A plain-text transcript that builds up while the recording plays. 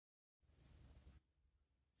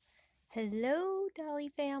Hello, Dolly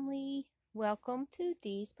family. Welcome to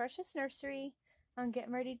Dee's Precious Nursery. I'm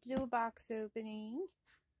getting ready to do a box opening.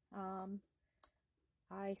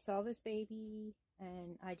 I saw this baby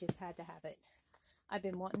and I just had to have it. I've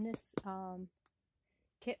been wanting this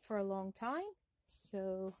kit for a long time,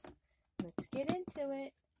 so let's get into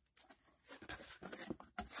it.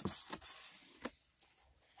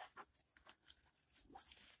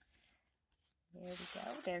 There we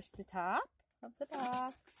go. There's the top of the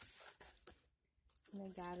box. And I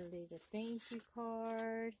got a little thank you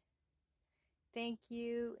card. Thank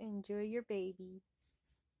you. Enjoy your baby.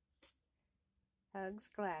 Hugs,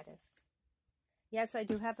 Gladys. Yes, I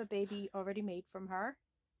do have a baby already made from her.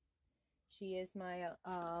 She is my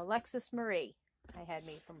Alexis Marie I had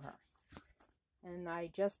made from her. And I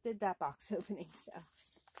just did that box opening, so.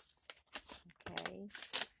 Okay.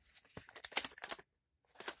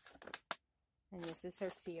 And this is her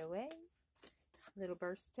COA. Little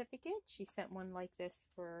birth certificate. She sent one like this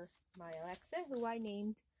for my Alexa, who I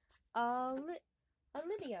named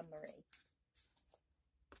Olivia Marie.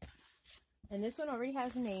 And this one already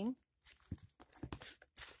has a name.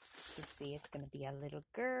 You can see it's going to be a little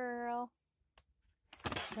girl.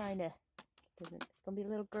 It's going to be a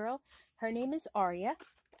little girl. Her name is Aria.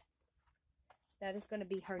 That is going to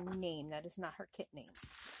be her name. That is not her kit name.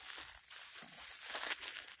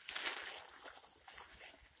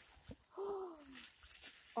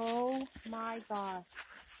 Oh my gosh.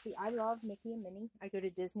 See, I love Mickey and Minnie. I go to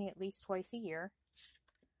Disney at least twice a year.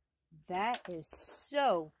 That is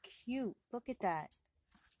so cute. Look at that.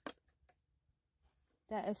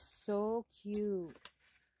 That is so cute.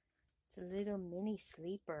 It's a little mini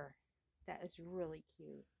sleeper. That is really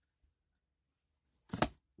cute.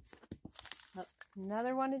 Oh,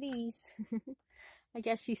 another one of these. I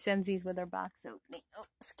guess she sends these with her box opening. Oh,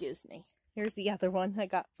 excuse me. Here's the other one I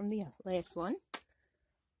got from the last one.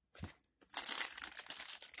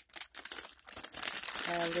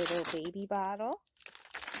 A little baby bottle.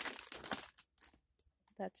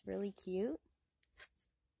 That's really cute.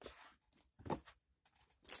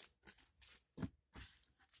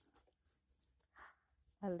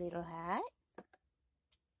 A little hat.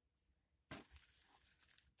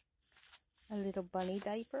 A little bunny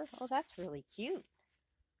diaper. Oh, that's really cute.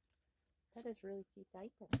 That is really cute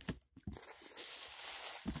diaper.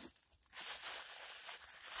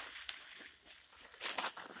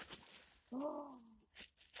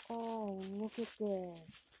 Oh, look at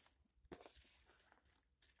this.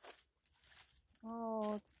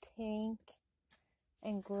 Oh, it's pink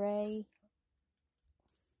and gray.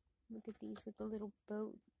 Look at these with the little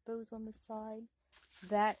bows on the side.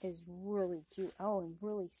 That is really cute. Oh, and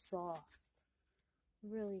really soft.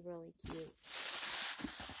 Really, really cute.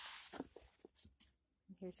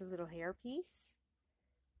 Here's a little hairpiece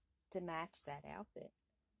to match that outfit.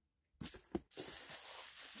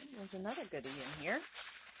 There's another goodie in here.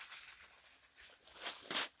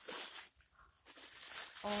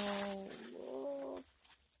 Oh, look.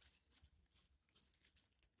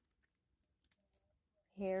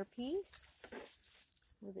 Hairpiece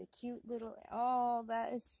with a cute little, oh,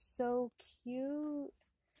 that is so cute.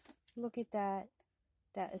 Look at that.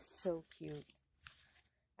 That is so cute.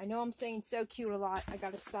 I know I'm saying so cute a lot. I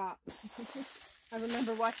gotta stop. I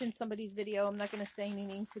remember watching somebody's video. I'm not going to say any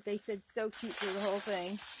names, but they said so cute through the whole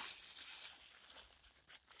thing.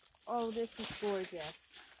 Oh, this is gorgeous.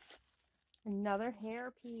 Another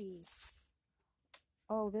hairpiece.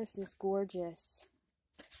 Oh, this is gorgeous.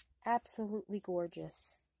 Absolutely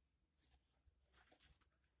gorgeous.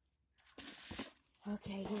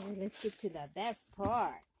 Okay, here, let's get to the best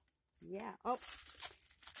part. Yeah. Oh,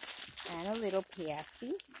 and a little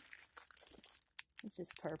pasty. This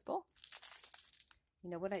is purple. You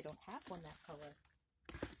know what? I don't have one that color.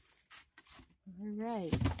 All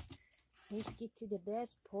right. Let's get to the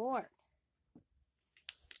best part.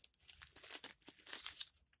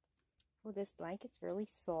 Oh, this blanket's really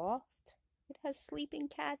soft. It has sleeping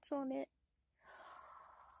cats on it.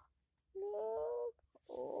 Look.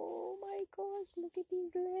 Oh my gosh, look at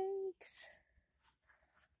these legs.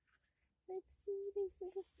 Let's see these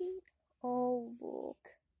little feet. Oh,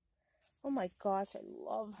 look. Oh my gosh, I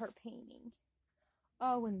love her painting.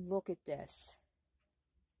 Oh, and look at this.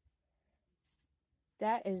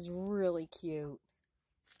 That is really cute.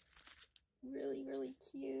 Really, really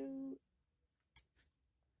cute.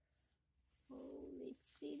 Oh, let's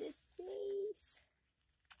see this face.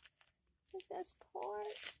 The best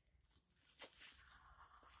part.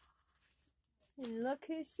 And look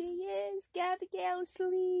who she is. Gabrielle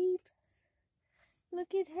asleep.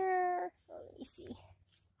 Look at her. Oh, let me see.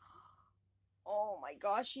 Oh my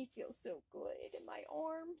gosh, she feels so good in my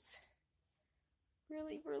arms.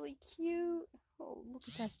 Really, really cute. Oh, look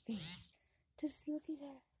at that face. Just look at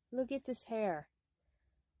her. Look at this hair.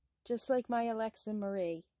 Just like my Alexa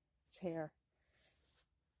Marie's hair.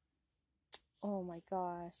 Oh my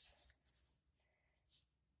gosh.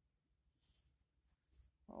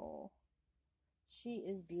 Oh, she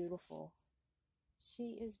is beautiful.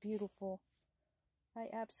 She is beautiful. I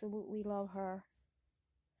absolutely love her.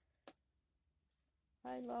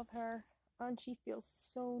 I love her. And she feels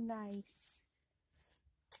so nice.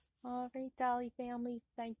 Alright, Dolly family,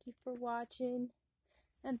 thank you for watching.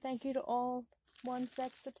 And thank you to all ones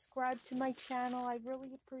that subscribe to my channel. I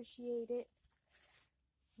really appreciate it.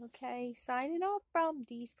 Okay, signing off from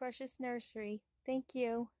Dee's Precious Nursery. Thank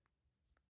you.